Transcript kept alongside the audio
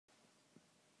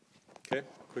Okay,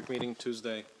 quick meeting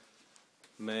Tuesday,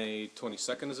 May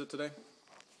 22nd, is it today?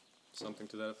 Something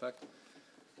to that effect.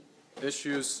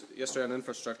 Issues yesterday on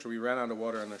infrastructure. We ran out of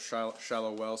water in a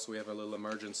shallow well, so we have a little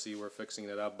emergency. We're fixing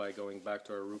it up by going back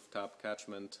to our rooftop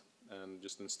catchment and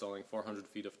just installing 400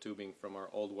 feet of tubing from our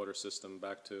old water system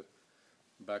back to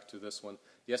this one.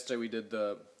 Yesterday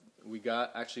we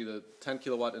got actually the 10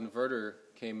 kilowatt inverter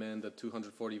came in, the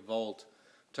 240 volt.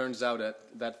 Turns out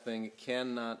that thing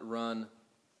cannot run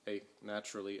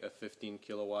naturally a 15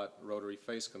 kilowatt rotary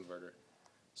phase converter.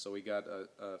 So we got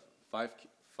a 5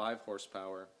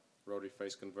 horsepower rotary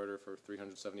phase converter for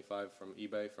 $375 from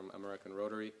eBay from American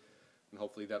Rotary, and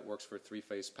hopefully that works for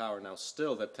 3-phase power. Now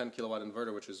still, that 10 kilowatt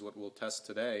inverter, which is what we'll test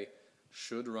today,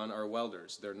 should run our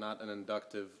welders. They're not an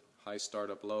inductive high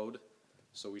startup load,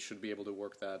 so we should be able to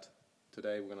work that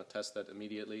today. We're going to test that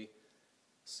immediately,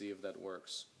 see if that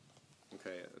works.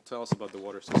 Okay, tell us about the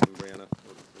water system, Brianna.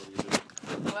 What do you do?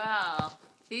 Well,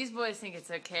 these boys think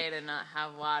it's okay to not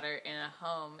have water in a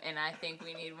home, and I think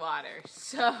we need water.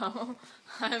 So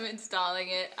I'm installing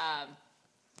it.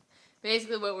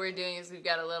 Basically what we're doing is we've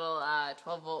got a little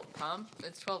 12-volt pump.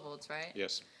 It's 12 volts, right?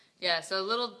 Yes. Yeah, so a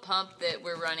little pump that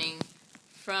we're running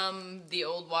from the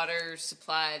old water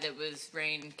supply that was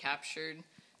rain captured.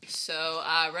 So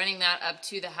running that up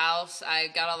to the house, I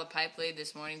got all the pipe laid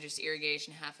this morning, just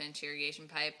irrigation, half-inch irrigation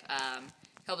pipe,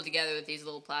 held it together with these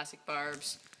little plastic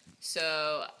barbs.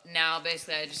 So now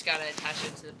basically I just got to attach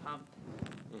it to the pump.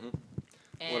 Mm-hmm.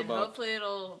 And hopefully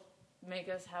it'll make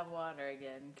us have water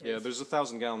again. Yeah, there's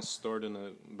 1,000 gallons stored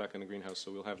back in the greenhouse,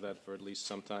 so we'll have that for at least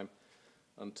some time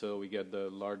until we get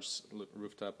the large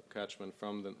rooftop catchment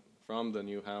from the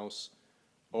new house.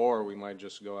 Or we might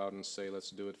just go out and say,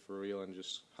 let's do it for real and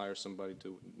just hire somebody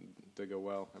to dig a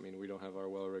well. I mean, we don't have our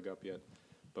well rig up yet,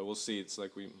 but we'll see. It's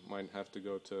like we might have to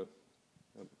go to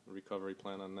a recovery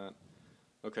plan on that.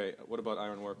 Okay, what about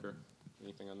iron worker?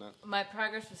 Anything on that? My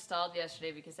progress was stalled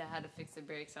yesterday because I had to fix the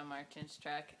brakes on Martin's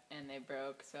truck and they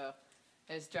broke. So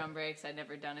it was drum brakes. I'd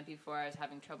never done it before. I was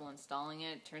having trouble installing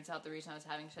it. Turns out the reason I was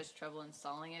having such trouble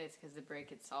installing it is because the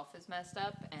brake itself is messed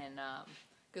up, and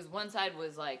because one side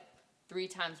was like 3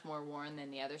 times more worn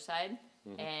than the other side.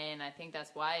 Mm-hmm. And I think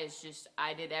that's why. It's just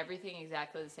I did everything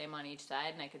exactly the same on each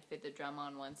side, and I could fit the drum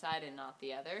on one side and not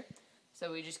the other.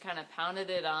 So we just kind of pounded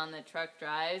it on the truck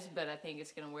drives, but I think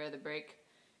it's going to wear the brake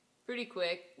pretty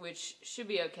quick, which should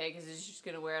be okay because it's just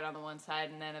going to wear it on the one side,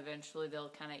 and then eventually they'll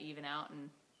kind of even out,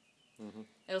 and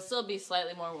it'll still be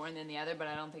slightly more worn than the other, but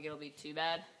I don't think it'll be too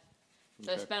bad.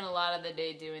 So I spent a lot of the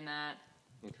day doing that.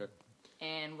 Okay.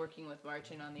 And working with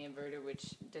Martin on the inverter,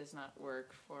 which does not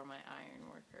work for my iron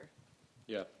worker.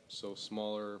 Yeah, so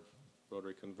smaller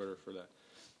rotary converter for that.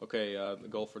 Okay, the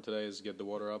goal for today is get the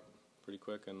water up pretty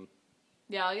quick.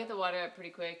 Yeah, I'll get the water up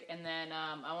pretty quick, and then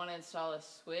I want to install a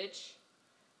switch,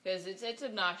 because it's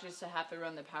obnoxious to have to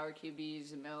run the power cube to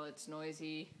use the mill. It's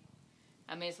noisy.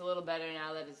 I mean, it's a little better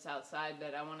now that it's outside,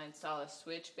 but I want to install a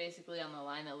switch basically on the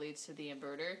line that leads to the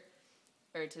inverter,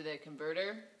 or to the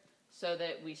converter, so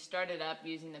that we start it up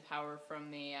using the power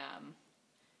from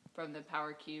the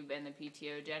power cube and the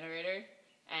PTO generator.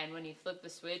 And when you flip the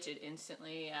switch, it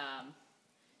instantly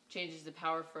changes the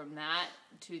power from that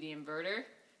to the inverter,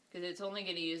 because it's only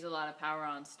going to use a lot of power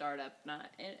on startup, not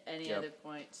at any other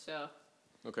point. So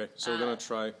okay, so we're going to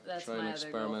try an experiment. That's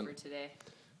my other goal for today.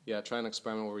 Yeah, try an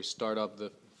experiment where we start up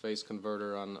the phase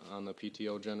converter on the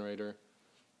PTO generator,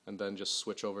 and then just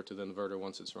switch over to the inverter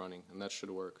once it's running, and that should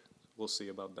work. We'll see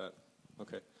about that.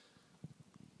 Okay.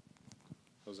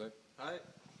 Jose? Hi.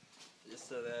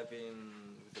 Yesterday I've been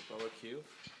with the power cube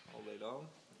all day long.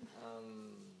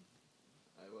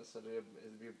 I was a little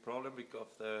bit problem because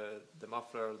the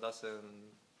muffler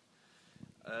doesn't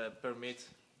permit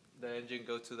the engine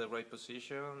go to the right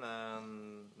position,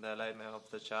 and the alignment of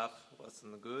the shaft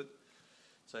wasn't good.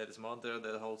 So I dismounted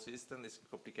the whole system. It's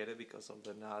complicated because of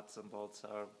the nuts and bolts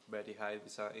are very high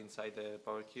inside the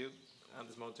power cube. And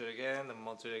dismounted again and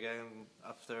mounted again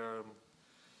after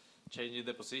changing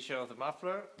the position of the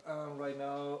muffler. And right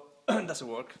now it doesn't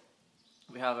work.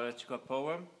 We have an electrical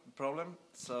problem,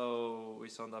 so we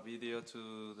sent a video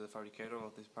to the fabricator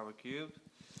of this power cube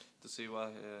to see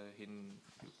what he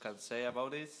can say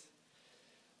about this.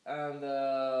 And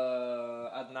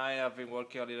at night I've been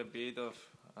working a little bit of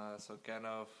some kind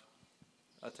of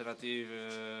alternative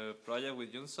project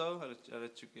with Junso,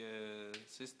 electric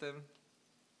system.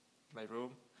 My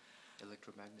room.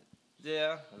 Electromagnet.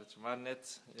 Yeah,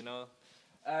 electromagnet, you know.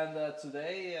 And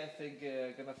today I think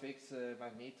I'm gonna fix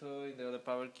magneto in the other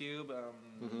power cube.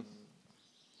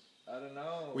 I don't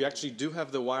know. We actually do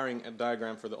have the wiring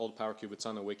diagram for the old power cube. It's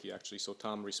on the wiki actually. So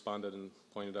Tom responded and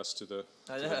pointed us to the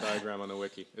diagram on the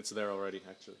wiki. It's there already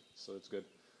actually, so it's good.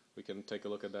 We can take a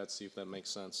look at that, see if that makes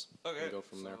sense. Okay. And go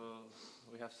from there.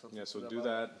 We have something. Yeah, so to do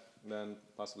about that, then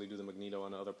possibly do the magneto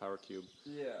on the other power cube.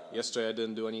 Yeah. Yesterday I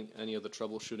didn't do any of the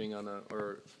troubleshooting on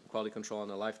or quality control on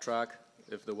the live track.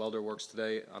 If the welder works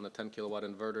today on a 10 kilowatt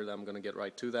inverter, then I'm going to get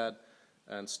right to that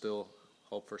and still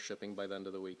hope for shipping by the end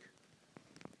of the week.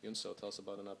 Yunso, tell us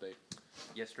about an update.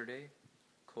 Yesterday,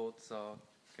 Cold saw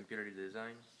computer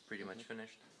design, pretty much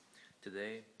finished.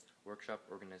 Today, workshop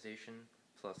organization,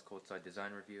 plus Cold saw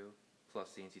design review, plus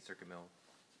CNC circuit mill,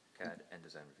 CAD, and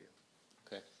design review.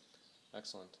 Okay,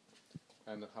 excellent.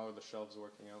 And how are the shelves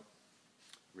working out?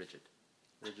 Rigid.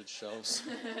 Rigid shelves,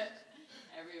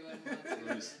 Everyone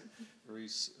wants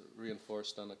to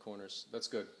reinforced on the corners. That's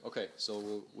good. Okay,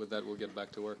 so with that we'll get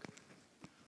back to work.